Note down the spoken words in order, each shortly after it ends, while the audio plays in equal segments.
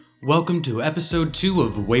Welcome to episode 2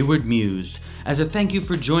 of Wayward Muse. As a thank you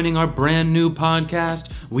for joining our brand new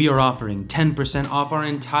podcast, we are offering 10% off our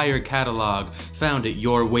entire catalog found at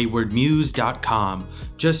yourwaywardmuse.com.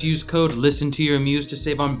 Just use code LISTENTOYOURMUSE to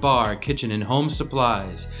save on bar, kitchen, and home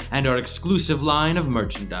supplies, and our exclusive line of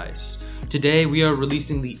merchandise. Today we are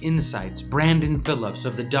releasing the insights Brandon Phillips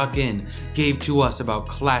of the Duck Inn gave to us about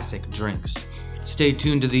classic drinks. Stay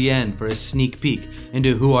tuned to the end for a sneak peek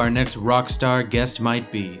into who our next rock star guest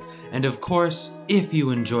might be. And of course, if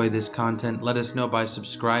you enjoy this content, let us know by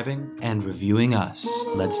subscribing and reviewing us.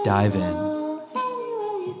 Let's dive in.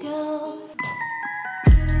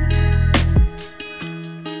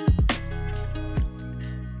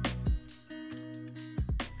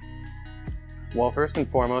 Well, first and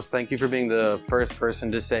foremost, thank you for being the first person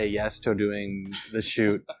to say yes to doing the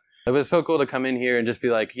shoot. It was so cool to come in here and just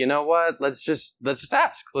be like, you know what? Let's just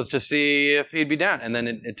ask. Let's just see if he'd be down. And then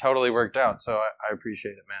it totally worked out. So I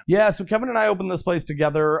appreciate it, man. Yeah, so Kevin and I opened this place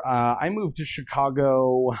together. I moved to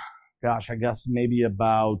Chicago, I guess maybe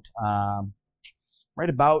about, right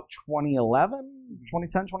about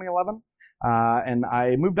 2010, 2011. And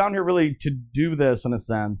I moved down here really to do this in a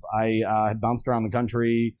sense. I had bounced around the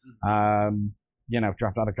country,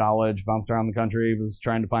 dropped out of college, bounced around the country, was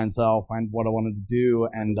trying to find what I wanted to do.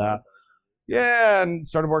 And, and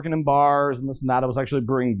started working in bars and this and that. I was actually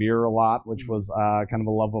brewing beer a lot, which was kind of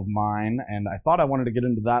a love of mine. And I thought I wanted to get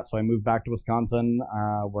into that. So I moved back to Wisconsin,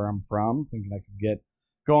 where I'm from, thinking I could get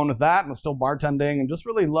going with that. And was still bartending and just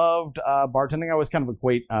really loved bartending. I always kind of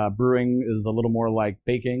equate brewing is a little more like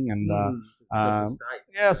baking and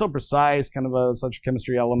so precise, kind of such a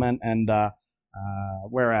chemistry element. And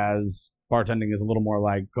whereas bartending is a little more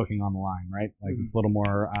like cooking on the line, right? Like it's a little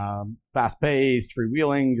more fast-paced,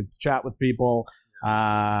 freewheeling, get to chat with people,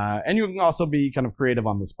 and you can also be kind of creative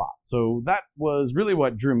on the spot. So that was really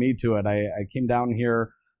what drew me to it. I came down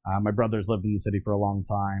here. My brother's lived in the city for a long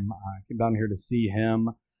time. I came down here to see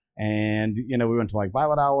him, and we went to like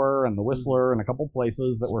Violet Hour and the Whistler and a couple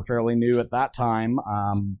places that were fairly new at that time.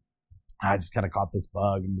 I just kind of caught this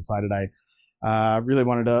bug and decided I really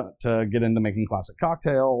wanted to get into making classic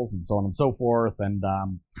cocktails and so on and so forth. And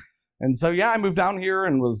so, I moved down here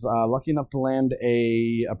and was lucky enough to land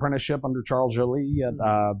a apprenticeship under Charles Joly at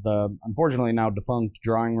the unfortunately now defunct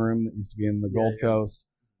Drawing Room that used to be in the Gold Coast.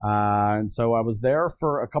 And so I was there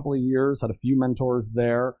for a couple of years, had a few mentors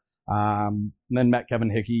there. And then met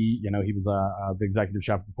Kevin Hickey. He was the executive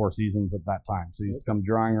chef of the Four Seasons at that time. So he used to come to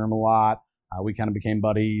Drawing Room a lot. We kind of became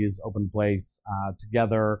buddies, opened a place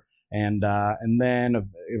together. And then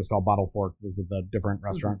it was called Bottle Fork, was the different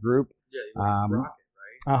restaurant group. Yeah, Rocket,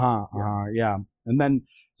 right? Yeah. And then,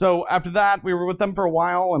 so after that, we were with them for a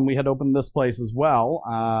while, and we had opened this place as well,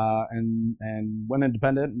 and went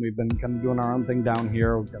independent, and we've been kind of doing our own thing down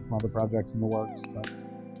here. We've got some other projects in the works, but...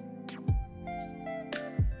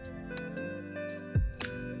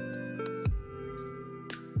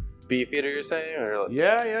 Beefeater, you're saying? Or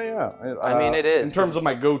Yeah. I mean, it is. In terms of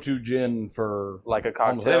my go-to gin for like a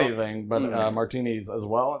almost cocktail, anything, but martinis as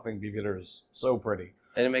well. I think Beefeater's so pretty.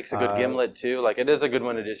 And it makes a good gimlet too. Like, it is a good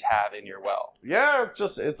one to just have in your well. Yeah, it's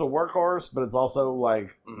a workhorse, but it's also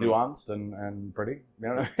like nuanced and pretty. You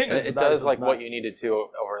know what I mean? It does like what you need it to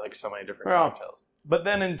over like so many different cocktails. But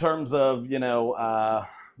then in terms of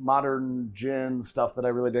modern gin stuff that I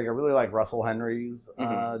really dig, I really like Russell Henry's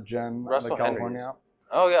gin out of California. Henry's.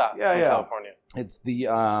 Oh yeah, California. It's the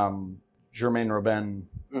Germain Robin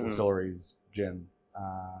Distillery's gin.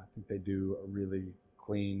 I think they do a really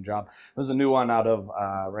clean job. There's a new one out of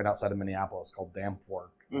right outside of Minneapolis called Damp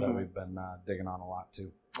Fork that we've been digging on a lot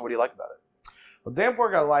too. What do you like about it? Well, Damp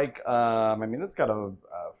Fork I like. It's got a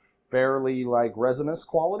fairly like resinous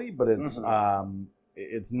quality, but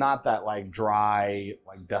it's not that like dry,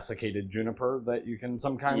 like desiccated juniper that you can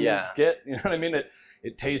sometimes get. You know what I mean?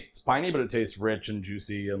 It tastes piney, but it tastes rich and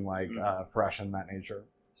juicy and like fresh in that nature.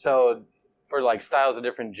 So for like styles of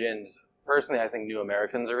different gins, personally, I think New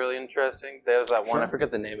Americans are really interesting. There's that one, I forget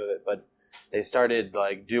the name of it, but they started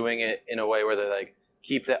like doing it in a way where they like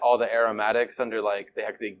keep all the aromatics under like, they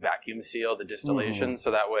actually vacuum seal the distillation so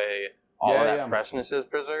that way all of that freshness is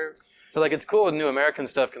preserved. So like it's cool with New American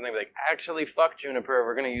stuff because they're like, actually fuck juniper,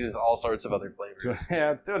 we're going to use all sorts of other flavors.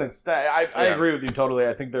 Yeah, to an extent. I agree with you totally.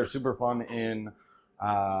 I think they're super fun in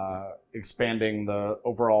expanding the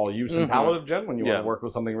overall use and palate of gin when you want to work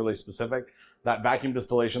with something really specific. That vacuum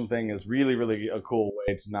distillation thing is really, really a cool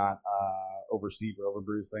way to not oversteep or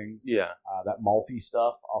overbrew things. Yeah. That Malfi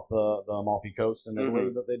stuff off the Amalfi Coast in Italy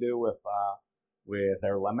that they do with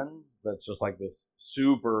their lemons. That's just like this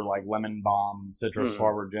super like lemon bomb citrus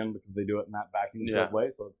forward gin because they do it in that vacuum sealed way.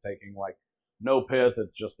 So it's taking like no pith.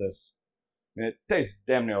 It's just this mean, it tastes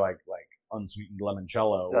damn near like unsweetened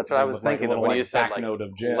limoncello. So that's what I was thinking. Like When you said back note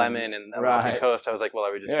of gin. lemon and Amalfi Coast, I was like, well,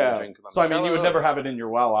 are we just going to drink limoncello? So I mean, you would never have it in your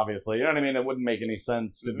well, obviously. You know what I mean? It wouldn't make any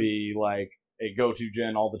sense to be like a go-to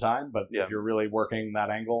gin all the time. But if you're really working that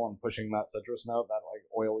angle and pushing that citrus note, that like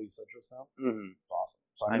oily citrus note, it's awesome.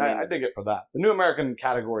 So I mean, I dig it for that. The New American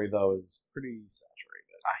category though is pretty saturated.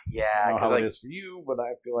 Yeah, I don't know how like, it is for you, but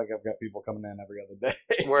I feel like I've got people coming in every other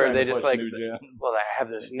day. Where they just like, new gins. well, I have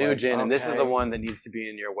this new gin, and this is the one that needs to be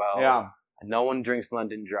in your well. Yeah. And no one drinks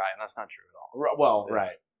London Dry, and that's not true at all. Well,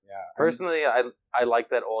 right. Yeah. Personally, I like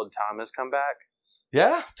that Old Thomas comeback.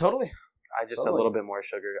 Yeah, totally. A little bit more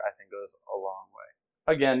sugar, I think, goes a long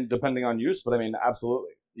way. Again, depending on use, but I mean,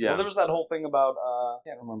 absolutely. Yeah. Well, there was that whole thing about, I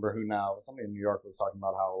can't remember who now, but somebody in New York was talking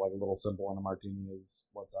about how, like, a little simple in a martini is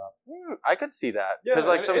what's up. I could see that. Yeah, Because,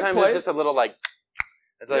 like, sometimes it's just a little, like,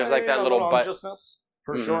 there's like that little bite.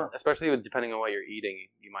 For sure. Especially depending on what you're eating,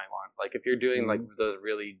 you might want. Like, if you're doing, like, those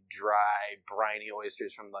really dry, briny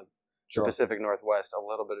oysters from, like, the Pacific Northwest, a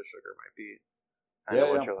little bit of sugar might be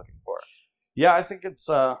what you're looking for. Yeah, I think it's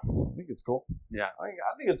cool. Yeah.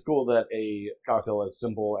 I think it's cool that a cocktail as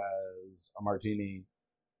simple as a martini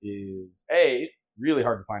is really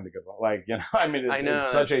hard to find a good one. Like, you know, I mean,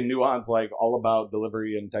 it's such a nuance, like all about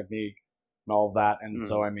delivery and technique and all of that. And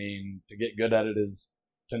so, I mean, to get good at it is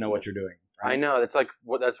to know what you're doing. Right? I know. It's like,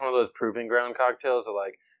 that's one of those proving ground cocktails of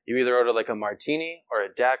like, you either order like a martini or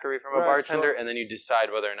a daiquiri from a bartender, and then you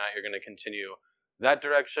decide whether or not you're going to continue that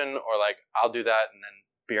direction, or like, I'll do that and then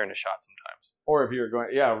beer and a shot sometimes. Or if you're going,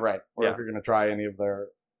 if you're going to try any of their,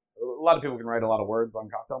 a lot of people can write a lot of words on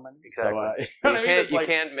cocktail menus. Exactly. So, you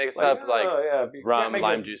can't mix up rum,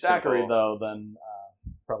 lime juice, daiquiri though, then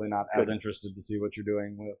probably not as interested to see what you're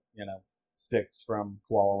doing with, you know, sticks from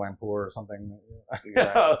Kuala Lumpur or something.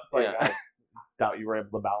 Exactly. It's like, I doubt you were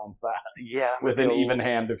able to balance that. Yeah. With an even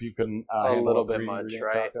hand if you couldn't a little bit much,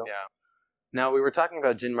 right? Cocktail. Yeah. Now, we were talking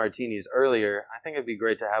about gin martinis earlier. I think it'd be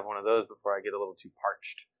great to have one of those before I get a little too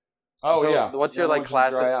parched. Oh, so yeah. What's your, like,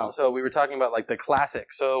 classic? So we were talking about, like, the classic.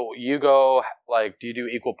 So you go, like, do you do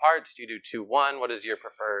equal parts? Do you do 2-1? What is your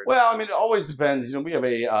preferred? Well, I mean, it always depends. You know, we have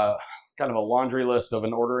a kind of a laundry list of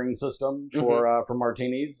an ordering system for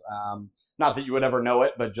martinis. Not that you would ever know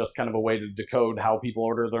it, but just kind of a way to decode how people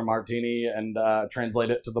order their martini and translate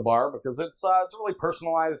it to the bar, because it's a really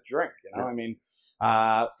personalized drink. You know, I mean,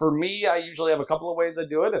 for me, I usually have a couple of ways I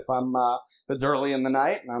do it. If it's early in the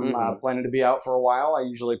night and I'm planning to be out for a while, I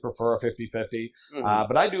usually prefer a 50-50.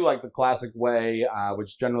 But I do like the classic way,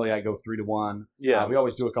 which generally I go 3-1. Yeah. We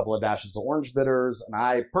always do a couple of dashes of orange bitters, and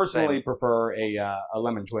I personally prefer a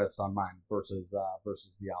lemon twist on mine versus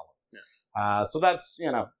the olive. Yeah. So that's,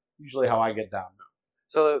 you know, usually how I get down.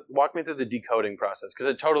 So walk me through the decoding process, because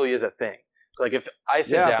it totally is a thing. Like, if I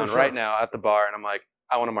sit down right now at the bar and I'm like,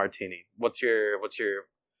 I want a martini, what's your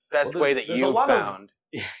best way that you found?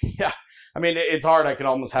 Yeah. I mean, it's hard. I could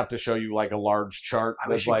almost have to show you like a large chart.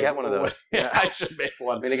 We should get one of those. Yeah, I should make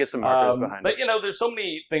one. I'm going to get some markers behind But, you know, there's so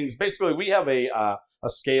many things. Basically, we have a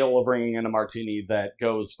scale of bringing in a martini that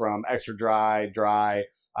goes from extra dry,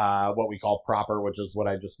 what we call proper, which is what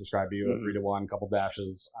I just described to you, a 3-1, couple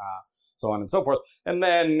dashes, so on and so forth. And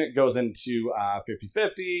then it goes into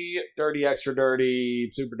 50-50, dirty, extra dirty,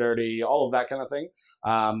 super dirty, all of that kind of thing.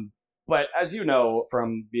 But as you know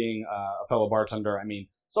from being a fellow bartender, I mean,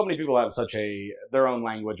 so many people have their own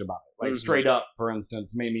language about it. Like straight up, for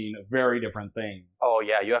instance, may mean a very different thing. Oh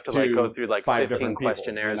yeah, you have to like go through like 15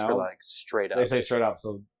 questionnaires people, you know? for like straight up. They say straight up.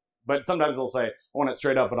 So, but sometimes they'll say, I want it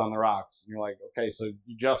straight up but on the rocks. And you're like, okay, so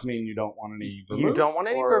you just mean you don't want any vermouth? You don't want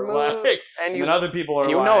any vermouth. Like, and other people are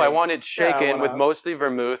I want it shaken with mostly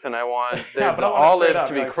vermouth, and I want the olives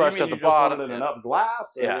to be crushed at the bottom. In an up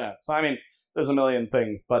glass? Yeah. So I mean, there's a million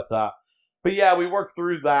things, but yeah, we work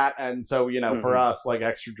through that, and so, you know, for us, like,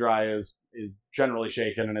 extra dry is generally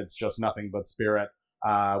shaken, and it's just nothing but spirit.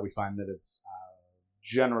 We find that it's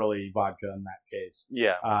generally vodka in that case.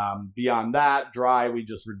 Yeah. Beyond that, dry, we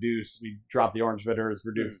drop the orange bitters,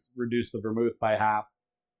 reduce the vermouth by half.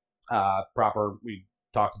 Proper, we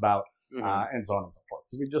talked about, and so on and so forth.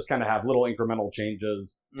 So we just kind of have little incremental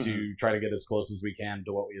changes to try to get as close as we can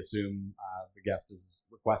to what we assume the guest is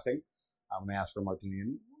requesting when they ask for a martini.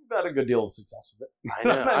 And we've had a good deal of success with it. I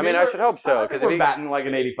know. I mean, I should hope so. Because we're batting like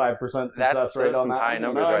an 85% success rate on that. High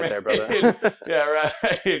numbers right there, brother. Yeah,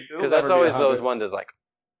 right. Because that's always those ones that's like,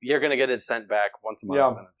 you're going to get it sent back once a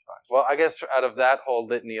month, and it's fine. Well, I guess out of that whole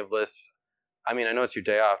litany of lists, I mean, I know it's your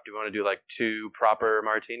day off. Do you want to do like 2 proper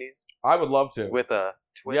martinis? I would love to. With a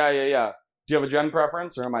twist? Yeah. Do you have a gen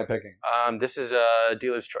preference, or am I picking? This is a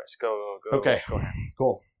dealer's choice. Go. Okay. Go ahead.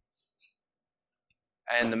 Cool.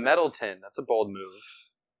 And the metal tin, that's a bold move.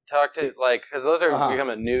 talk to, like, because those are Uh-huh. become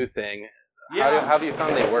a new thing. Yeah. How have you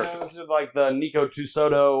found they work? This is like the Nico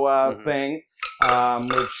Tusoto thing,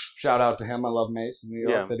 which shout out to him. I love Mace in New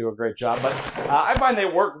York. Yeah. They do a great job. But I find they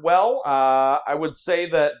work well. I would say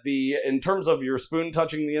that in terms of your spoon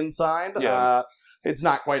touching the inside, it's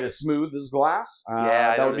not quite as smooth as glass.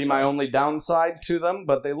 Yeah, that would be noticed my that. only downside to them.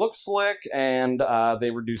 But they look slick, and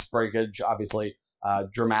they reduce breakage, obviously,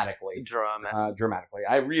 dramatically. Dramatically.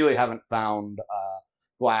 I really haven't found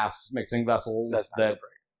glass mixing vessels that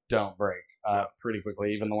don't break pretty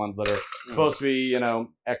quickly. Even the ones that are supposed to be,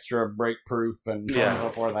 extra break proof and so on and so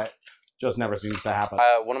forth, that just never seems to happen.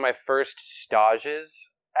 One of my first stages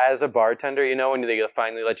as a bartender, when they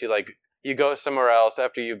finally let you, like, you go somewhere else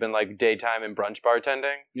after you've been, like, daytime and brunch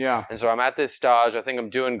bartending. Yeah. And so I'm at this stage. I think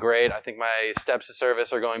I'm doing great. I think my steps of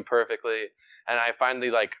service are going perfectly. And I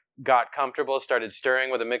finally, like, got comfortable, started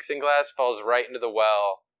stirring with a mixing glass, falls right into the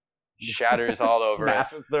well, shatters all over it.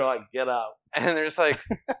 Smashes. They're like, get out. And they're just like,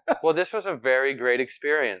 well, this was a very great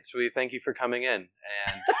experience. We thank you for coming in.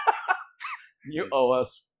 And You owe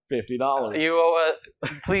us $50. you owe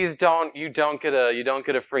please don't, you don't get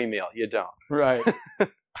a free meal. You don't. Right.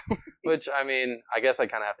 Which, I mean, I guess I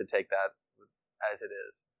kind of have to take that as it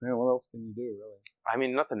is. Yeah, what else can you do, really? I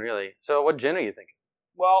mean, nothing really. So what gin are you thinking?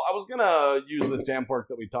 Well, I was going to use this jam fork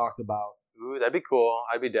that we talked about. Ooh, that'd be cool.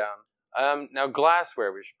 I'd be down. Now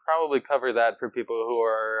glassware, we should probably cover that for people who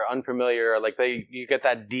are unfamiliar. Like you get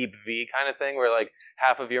that deep V kind of thing where like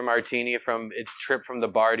half of your martini from its trip from the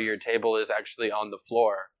bar to your table is actually on the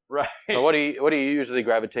floor. Right. But what do you usually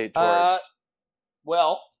gravitate towards?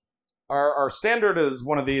 Well, our standard is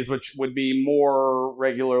one of these, which would be more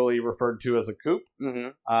regularly referred to as a coupe. Mm-hmm.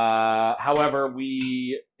 However,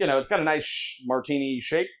 it's got a nice martini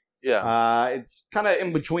shape. Yeah. It's kind of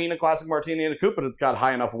in between a classic martini and a coupe, but it's got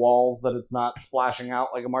high enough walls that it's not splashing out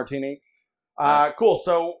like a martini. Cool.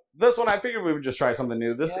 So this one, I figured we would just try something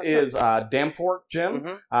new. This is Damfork Gin.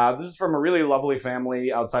 Mm-hmm. This is from a really lovely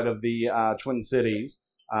family outside of the Twin Cities,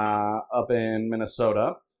 up in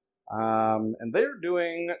Minnesota. And they're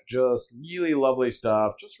doing just really lovely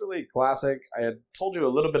stuff, just really classic. I had told you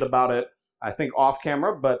a little bit about it, I think, off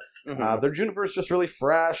camera, but their juniper is just really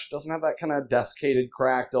fresh. Doesn't have that kind of desiccated,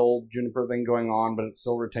 cracked old juniper thing going on, but it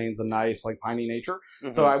still retains a nice, like, piney nature.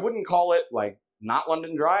 Mm-hmm. So I wouldn't call it, like, not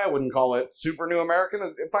London Dry. I wouldn't call it super New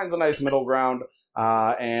American. It finds a nice middle ground,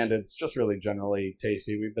 and it's just really generally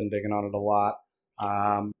tasty. We've been digging on it a lot.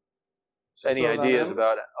 Any ideas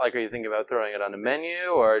about, like, are you thinking about throwing it on a menu,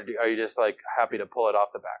 or are you just, like, happy to pull it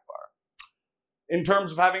off the back bar? In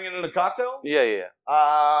terms of having it in a cocktail? Yeah.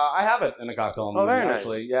 I have it in a cocktail. Oh, very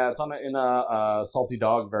actually. nice. Yeah, it's in a salty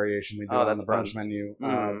dog variation we do on that's the brunch fun. menu.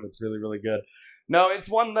 That's really, really good. No, it's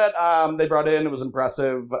one that they brought in. It was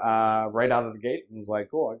impressive right out of the gate. It was like,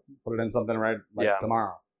 cool, I can put it in something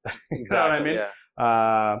tomorrow. Exactly. You know what I mean?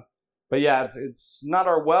 Yeah. But yeah, it's not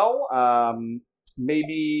our well.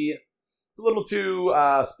 Maybe it's a little too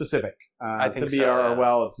specific to be our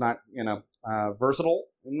well. It's not, versatile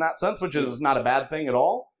in that sense, which is not a bad thing at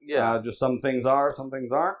all. Yeah. Just some things are, some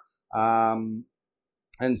things aren't.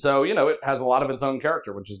 And so, it has a lot of its own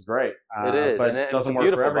character, which is great. It is. But and it doesn't it's a work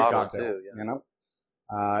beautiful for every bottle, cocktail. too.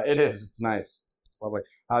 Yeah. It is. It's nice. It's lovely.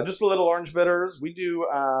 Just a little orange bitters. We do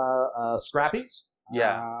Scrappies.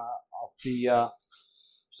 Yeah. Off the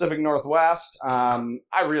Pacific Northwest.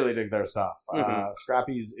 I really dig their stuff.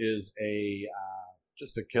 Scrappies is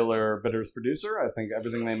just a killer bitters producer. I think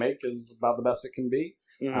everything they make is about the best it can be.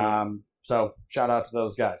 Mm-hmm. So shout out to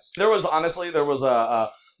those guys. There was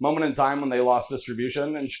a moment in time when they lost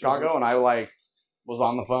distribution in Chicago, and I was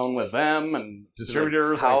on the phone with them and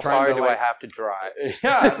distributors. How trying far to, do I have to drive?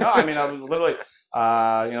 Yeah, no, I mean, I was literally,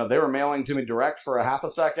 they were mailing to me direct for a half a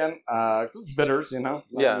second. 'Cause it's bitters,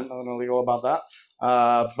 nothing illegal about that.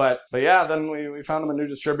 But yeah, then we found them a new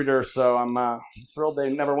distributor, so I'm thrilled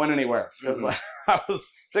they never went anywhere. Because I was,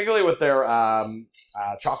 particularly with their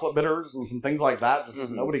chocolate bitters and some things like that,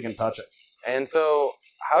 just nobody can touch it. And so,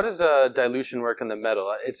 how does dilution work in the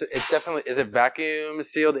metal? It's definitely, is it vacuum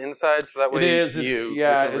sealed inside so that way It is.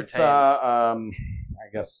 It's I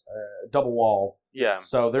guess double walled. Yeah.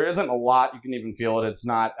 So there isn't a lot. You can even feel it. It's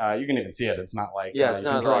not. You can even see it. It's not like it's you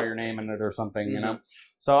not can draw like, your name in it or something.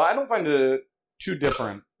 So I don't find it too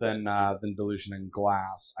different than dilution in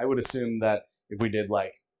glass. I would assume that if we did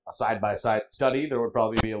like a side by side study, there would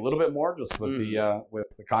probably be a little bit more just with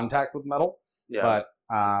the contact with metal. Yeah. But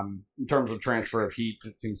in terms of transfer of heat,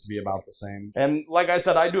 it seems to be about the same. And like I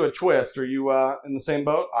said, I do a twist. Are you in the same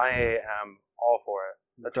boat? I am all for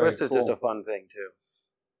it. A twist is just a fun thing too.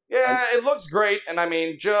 Yeah, it looks great, and I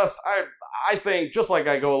mean, I think, just like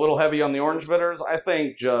I go a little heavy on the orange bitters, I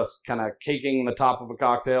think just kind of caking the top of a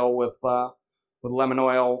cocktail with lemon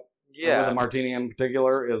oil, with a martini in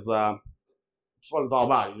particular, is that's what it's all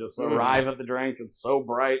about. You just arrive at the drink. It's so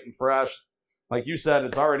bright and fresh. Like you said,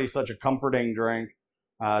 it's already such a comforting drink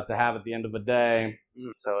to have at the end of the day.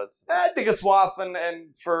 So it's take a swath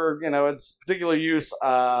and for its particular use.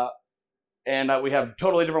 And we have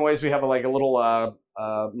totally different ways. We have a little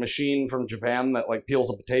machine from Japan that like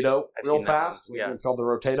peels a potato real fast. Yeah. It's called the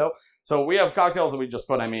Rotato. So we have cocktails that we just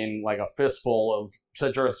put, like a fistful of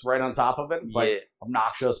citrus right on top of it. It's like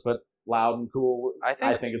obnoxious but loud and cool. I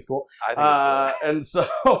think it's cool. I think it's cool. And so,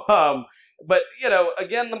 but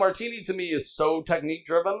again, the martini to me is so technique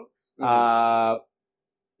driven.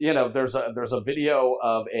 There's a video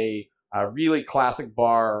of a really classic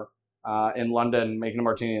bar in London making a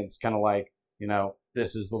martini. It's kind of like,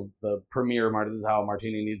 this is the premier martini. This is how a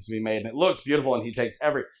martini needs to be made. And it looks beautiful. And he takes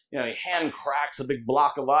he hand cracks a big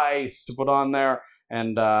block of ice to put on there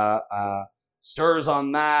and stirs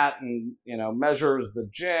on that and, measures the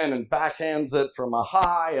gin and backhands it from a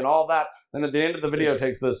high and all that. Then at the end of the video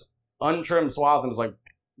takes this untrimmed swath and is like,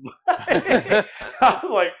 I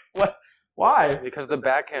was like, what? Why? Because the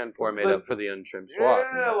backhand pour made up for the untrimmed swath.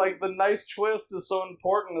 Yeah, like the nice twist is so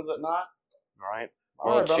important, is it not? All right.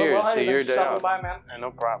 All right, cheers well, to your day off. By, man. No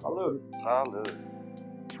problem. Salud.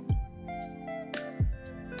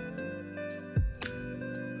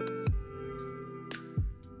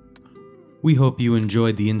 We hope you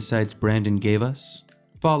enjoyed the insights Brandon gave us.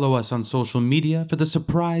 Follow us on social media for the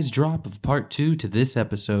surprise drop of part 2 to this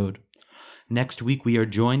episode. Next week, we are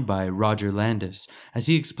joined by Roger Landis as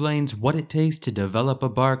he explains what it takes to develop a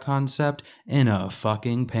bar concept in a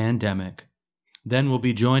fucking pandemic. Then we'll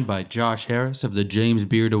be joined by Josh Harris of the James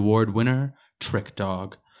Beard Award winner, Trick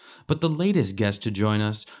Dog. But the latest guest to join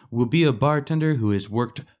us will be a bartender who has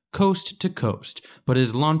worked coast to coast, but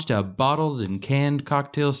has launched a bottled and canned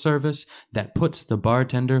cocktail service that puts the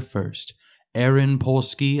bartender first. Aaron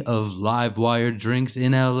Polsky of Livewire Drinks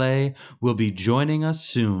in LA will be joining us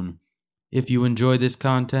soon. If you enjoy this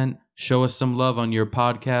content, show us some love on your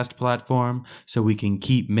podcast platform so we can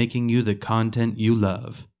keep making you the content you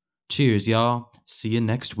love. Cheers, y'all. See you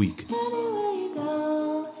next week. Anywhere you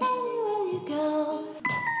go,